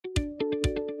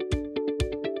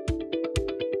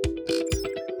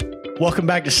Welcome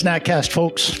back to Snackcast,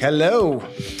 folks. Hello.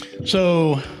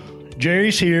 So,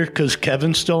 Jerry's here because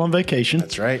Kevin's still on vacation.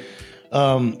 That's right.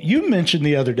 You mentioned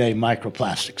the other day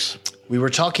microplastics. We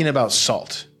were talking about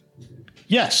salt.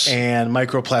 Yes. And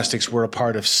microplastics were a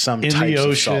part of some in types the of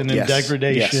ocean salt. and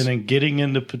degradation and getting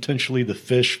into potentially the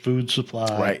fish food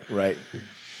supply. Right.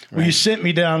 Well, you sent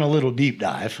me down a little deep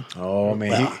dive. Oh, man.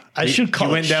 Well, I should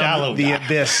call it shallow the dive.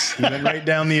 abyss. He went right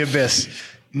down the abyss.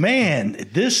 Man,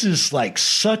 this is like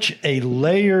such a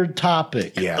layered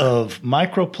topic of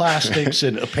microplastics,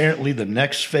 and apparently the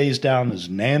next phase down is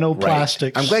nanoplastics.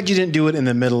 Right. I'm glad you didn't do it in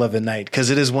the middle of the night, because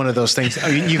it is one of those things.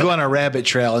 You go on a rabbit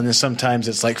trail, and then sometimes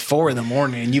it's like 4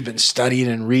 a.m, and you've been studying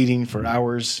and reading for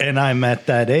hours. And I'm at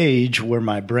that age where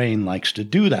my brain likes to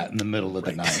do that in the middle of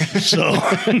the night. So,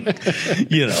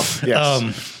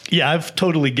 I've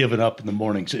totally given up in the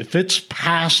mornings. If it's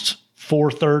past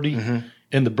 4:30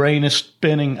 and the brain is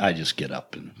spinning, I just get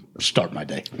up and start my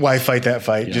day. Why fight that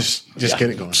fight? Just get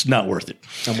it going. It's not worth it.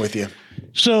 I'm with you.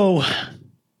 So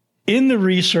in the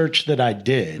research that I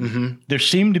did, there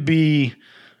seemed to be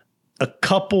a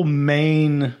couple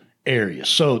main areas.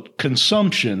 So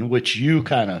consumption, which you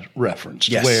kind of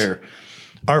referenced, where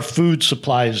our food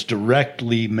supply is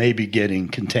directly maybe getting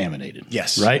contaminated.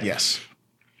 Yes. Right? Yes.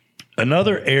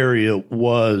 Another area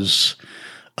was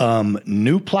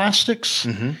new plastics.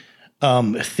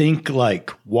 Think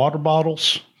like water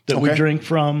bottles that we drink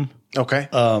from. Okay.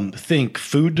 Think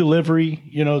food delivery,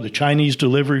 the Chinese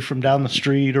delivery from down the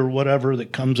street or whatever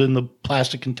that comes in the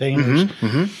plastic containers.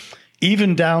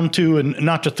 Even down to, and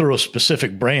not to throw a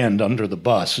specific brand under the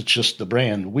bus, it's just the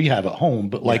brand we have at home,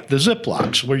 but like the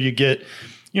Ziplocs where you get,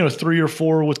 3 or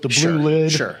 4 with the blue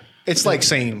lid. Sure. It's like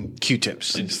saying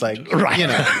Q-tips. It's like,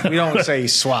 we don't say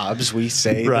swabs. We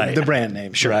say the brand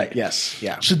name. Sure. Right. Yes.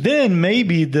 Yeah. So then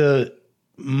maybe the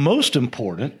most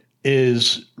important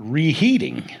is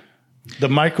reheating, the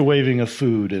microwaving of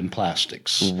food in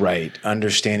plastics. Right.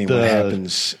 Understanding what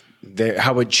happens there,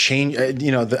 how it change,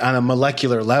 on a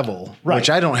molecular level, which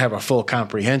I don't have a full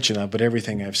comprehension of, but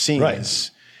everything I've seen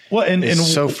is... Well, and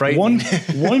so frightening.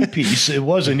 One piece, it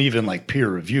wasn't even like peer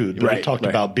reviewed, but it talked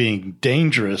about being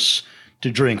dangerous to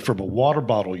drink from a water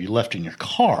bottle you left in your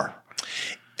car.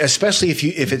 Especially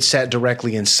if it's sat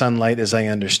directly in sunlight, as I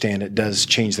understand, it does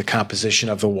change the composition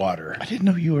of the water. I didn't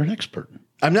know you were an expert.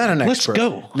 I'm not an expert.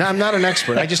 Let's go. No, I'm not an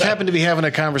expert. I just happened to be having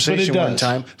a conversation one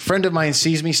time. A friend of mine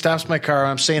sees me, stops my car.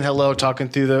 I'm saying hello, talking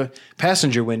through the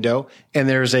passenger window, and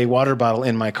there's a water bottle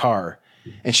in my car.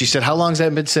 And she said, "How long has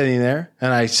that been sitting there?"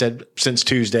 And I said, "Since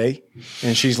Tuesday."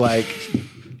 And she's like,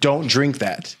 "Don't drink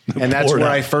that." And that's where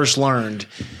I first learned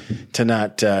to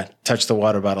not touch the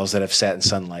water bottles that have sat in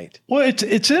sunlight. Well,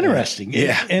 it's interesting.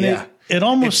 It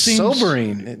almost seems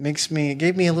sobering. It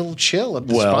gave me a little chill up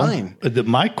the spine.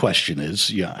 My question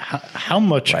is, how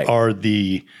much are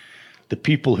the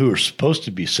people who are supposed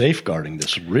to be safeguarding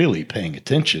this really paying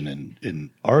attention, and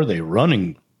are they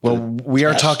running? Well, we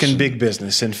are talking big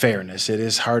business and fairness. It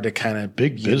is hard to kind of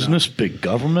big business, big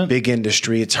government, big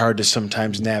industry. It's hard to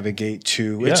sometimes navigate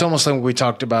to. It's almost like we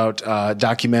talked about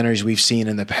documentaries we've seen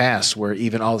in the past, where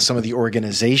even some of the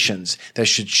organizations that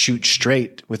should shoot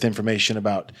straight with information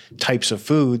about types of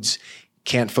foods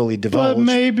can't fully divulge. But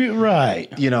maybe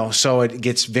so it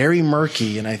gets very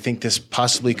murky, and I think this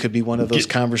possibly could be one of those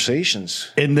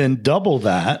conversations. And then double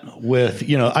that with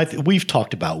we've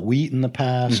talked about wheat in the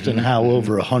past and how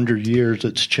over 100 years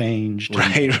it's changed.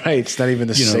 Right. It's not even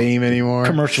the same anymore.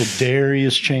 Commercial dairy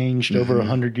has changed over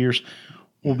 100 years.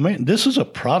 Well, man, this is a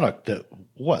product that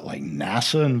like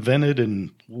NASA invented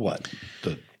in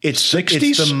the It's 60s?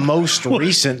 It's the most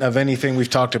recent of anything we've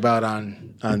talked about on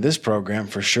this program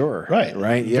for sure.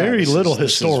 Right. Yeah, very little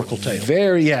historical tale.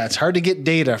 It's hard to get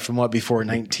data from before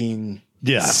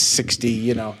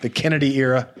 1960, the Kennedy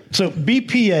era. So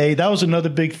BPA, that was another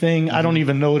big thing. I don't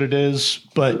even know what it is,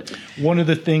 but one of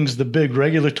the things the big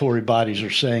regulatory bodies are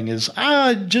saying is,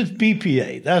 just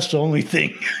BPA. That's the only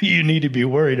thing you need to be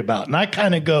worried about. And I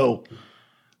kind of go,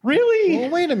 really? Well,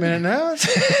 wait a minute now.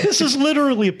 This is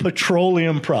literally a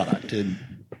petroleum product. And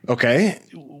okay.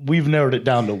 We've narrowed it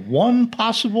down to one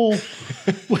possible.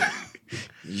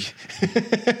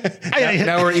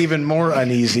 Now we're even more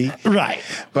uneasy. Right.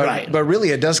 But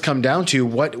really it does come down to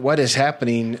what is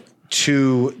happening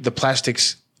to the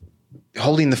plastics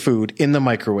holding the food in the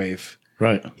microwave.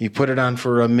 Right. You put it on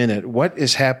for a minute. What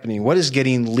is happening? What is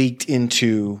getting leaked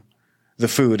into the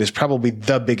food is probably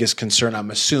the biggest concern,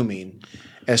 I'm assuming.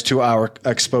 as to our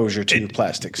exposure to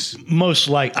plastics. Most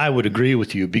I would agree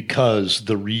with you because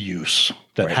the reuse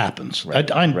that happens.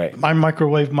 I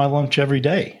microwave my lunch every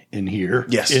day in here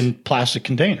in plastic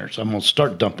containers. I'm going to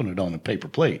start dumping it on a paper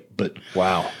plate. But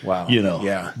wow.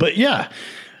 But yeah.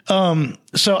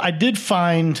 So I did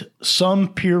find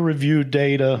some peer-reviewed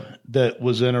data that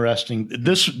was interesting.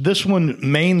 This one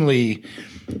mainly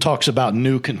talks about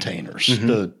new containers,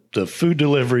 the food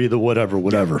delivery, the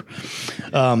whatever.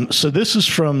 So this is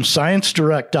from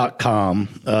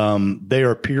ScienceDirect.com. They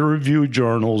are peer-reviewed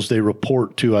journals. They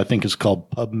report to, I think it's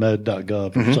called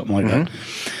PubMed.gov or something like that.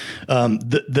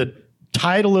 The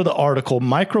title of the article,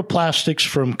 Microplastics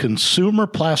from Consumer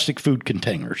Plastic Food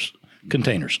Containers.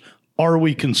 Are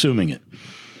we consuming it?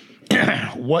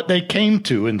 What they came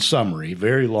to in summary,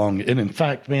 very long, and in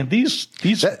fact, man, these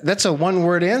that's a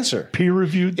one-word answer.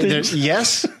 Peer-reviewed things.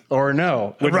 Yes or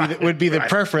no would be the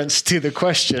preference to the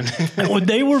question. Well,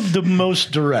 they were the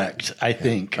most direct, I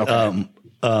think. Okay.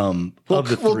 Of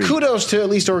the three. Well, kudos to at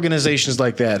least organizations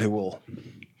like that who will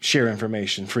share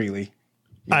information freely.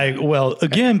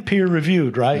 Again, peer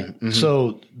reviewed, right?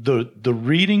 So the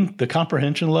reading, the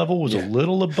comprehension level was a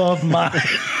little above mine.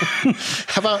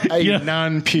 How about a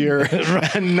non-peer,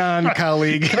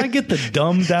 non-colleague? Can I get the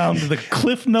dumb down to the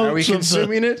cliff notes? Are we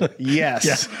consuming it?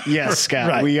 Yes. Yes,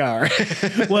 Scott, we are.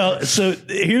 Well, so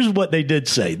here's what they did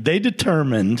say. They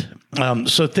determined,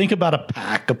 so think about a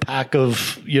pack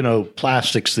of,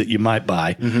 plastics that you might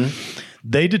buy.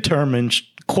 They determined,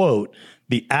 quote,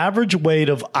 the average weight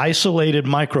of isolated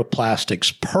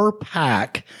microplastics per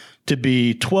pack to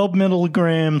be 12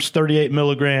 milligrams, 38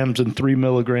 milligrams, and 3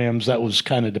 milligrams. That was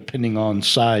kind of depending on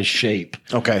size, shape.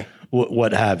 Okay.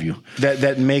 What have you.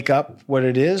 That make up what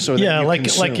it is? Or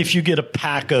like if you get a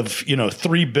pack of,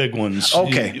 3 big ones,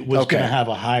 it was going to have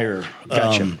a higher.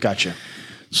 Gotcha.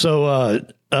 So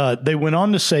they went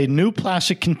on to say new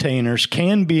plastic containers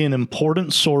can be an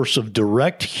important source of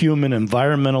direct human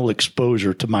environmental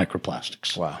exposure to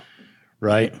microplastics. Wow.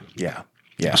 Right? Yeah.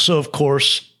 So, of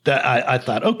course, that I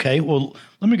thought, okay, well,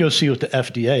 let me go see what the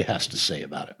FDA has to say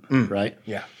about it. Right?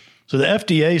 Yeah. So the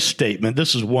FDA statement,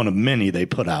 this is one of many they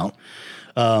put out.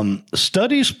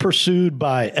 Studies pursued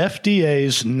by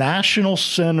FDA's National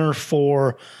Center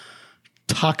for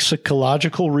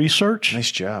Toxicological Research.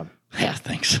 Nice job. Yeah,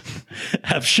 thanks.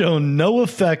 Have shown no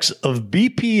effects of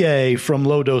BPA from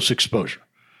low-dose exposure.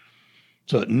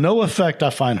 So no effect I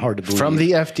find hard to believe. From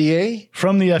the FDA?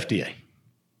 From the FDA.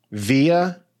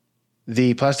 Via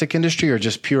the plastic industry or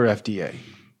just pure FDA?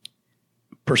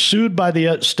 Pursued by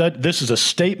the this is a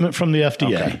statement from the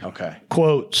FDA. Okay.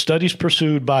 Quote, studies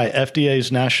pursued by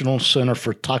FDA's National Center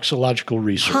for Toxicological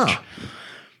Research.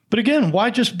 But again,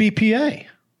 why just BPA?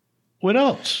 What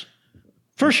else?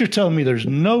 First, you're telling me there's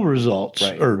no results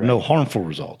no harmful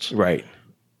results. Right.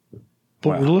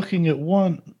 But we're looking at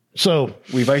one. So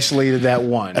we've isolated that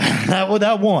one.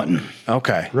 that one.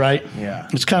 Okay. Right? Yeah.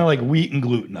 It's kind of like wheat and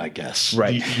gluten, I guess.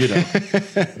 Right.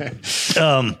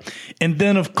 And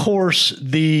then, of course,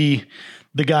 the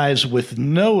guys with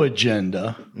no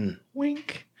agenda,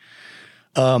 wink,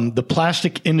 the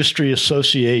Plastic Industry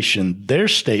Association, their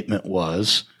statement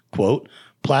was, quote,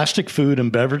 plastic food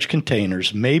and beverage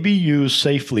containers may be used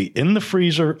safely in the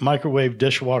freezer, microwave,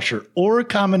 dishwasher, or a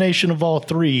combination of all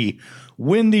three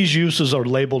when these uses are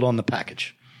labeled on the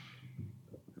package.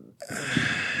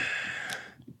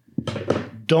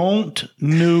 Don't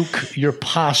nuke your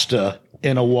pasta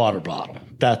in a water bottle.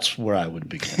 That's where I would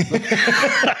begin.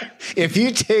 If you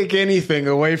take anything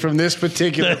away from this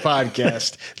particular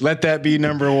podcast, let that be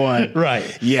number one.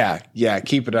 Right. Yeah.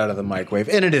 Keep it out of the microwave.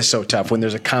 And it is so tough when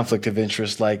there's a conflict of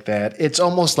interest like that. It's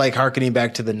almost like hearkening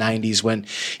back to the 90s when,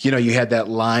 you had that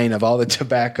line of all the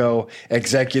tobacco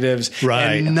executives.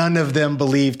 Right. And none of them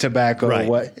believed tobacco.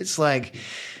 Right. It's like,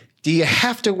 do you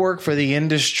have to work for the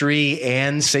industry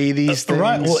and say these things?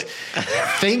 Right. Well,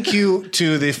 thank you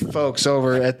to the folks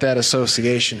over at that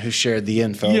association who shared the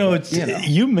info.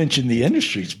 You mentioned the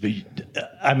industries, but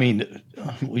I mean,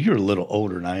 you're a little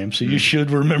older than I am, so you should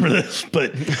remember this.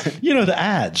 But the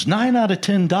ads: 9 out of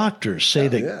 10 doctors say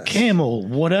that Camel,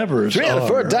 whatever. 3 out of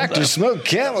 4 doctors smoke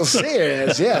Camel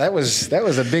cigarettes. Yeah, that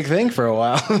was a big thing for a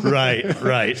while.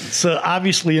 Right. So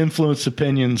obviously, influenced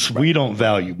opinions we don't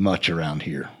value much around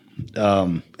here.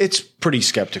 It's pretty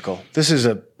skeptical. This is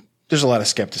a there's a lot of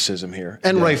skepticism here,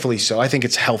 and rightfully so. I think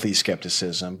it's healthy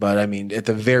skepticism, but I mean, at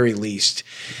the very least,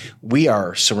 we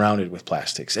are surrounded with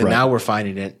plastics, and now we're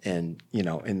finding it in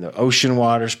the ocean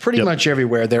waters, pretty much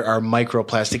everywhere. There are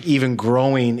microplastic even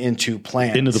growing into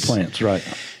plants. Into the plants, right.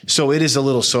 So it is a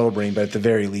little sobering, but at the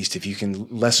very least, if you can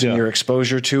lessen your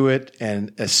exposure to it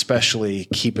and especially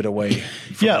keep it away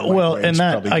from and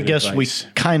that, I guess advice.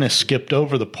 We kind of skipped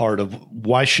over the part of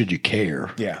why should you care?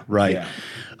 Yeah. Right.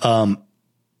 Yeah.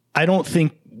 I don't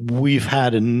think we've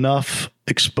had enough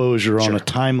exposure on a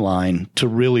timeline to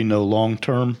really know long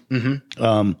term.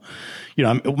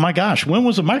 My gosh, when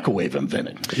was the microwave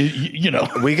invented?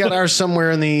 We got ours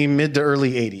somewhere in the mid to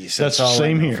early 80s. That's all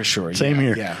same here for sure. Same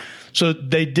here. Yeah. So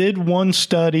they did one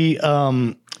study.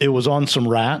 It was on some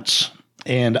rats.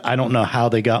 And I don't know how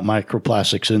they got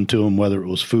microplastics into them, whether it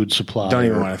was food supply. Don't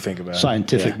even want to think about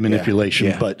scientific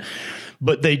manipulation.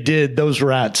 But they did, those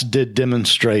rats did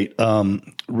demonstrate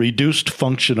reduced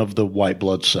function of the white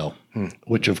blood cell,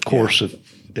 which of course,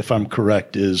 if I'm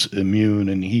correct, is immune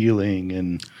and healing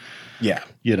and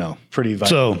pretty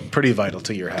vital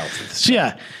to your health.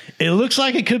 So it looks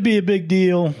like it could be a big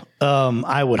deal.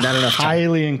 I would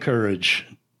highly encourage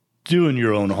doing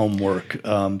your own homework. Do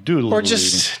a little or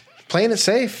just playing it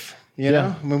safe. You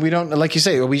know, I mean, we don't, like you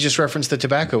say, we just referenced the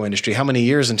tobacco industry. How many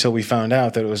years until we found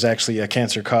out that it was actually a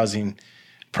cancer-causing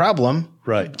problem?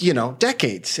 Right.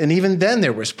 Decades. And even then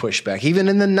there was pushback. Even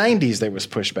in the 90s, there was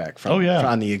pushback from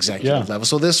on the executive level.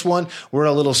 So this one, we're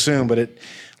a little soon, but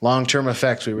long-term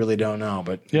effects, we really don't know.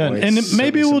 But and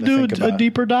maybe we'll do a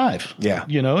deeper dive. Yeah.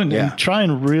 And try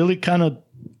and really kind of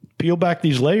peel back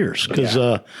these layers because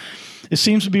it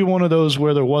seems to be one of those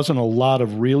where there wasn't a lot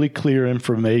of really clear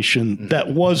information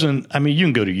that wasn't, I mean, you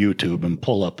can go to YouTube and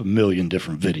pull up a million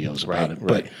different videos about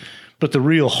it, but the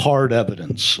real hard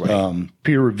evidence,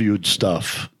 peer-reviewed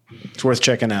stuff. It's worth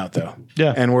checking out, though.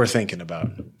 Yeah. And worth thinking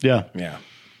about. Yeah. Yeah.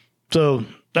 So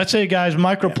that's it, guys.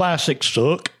 Microplastics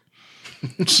suck.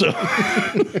 So,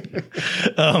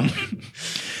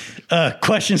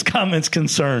 questions, comments,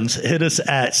 concerns, hit us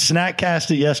at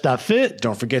snackcast@yes.fit.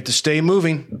 Don't forget to stay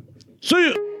moving. See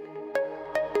you.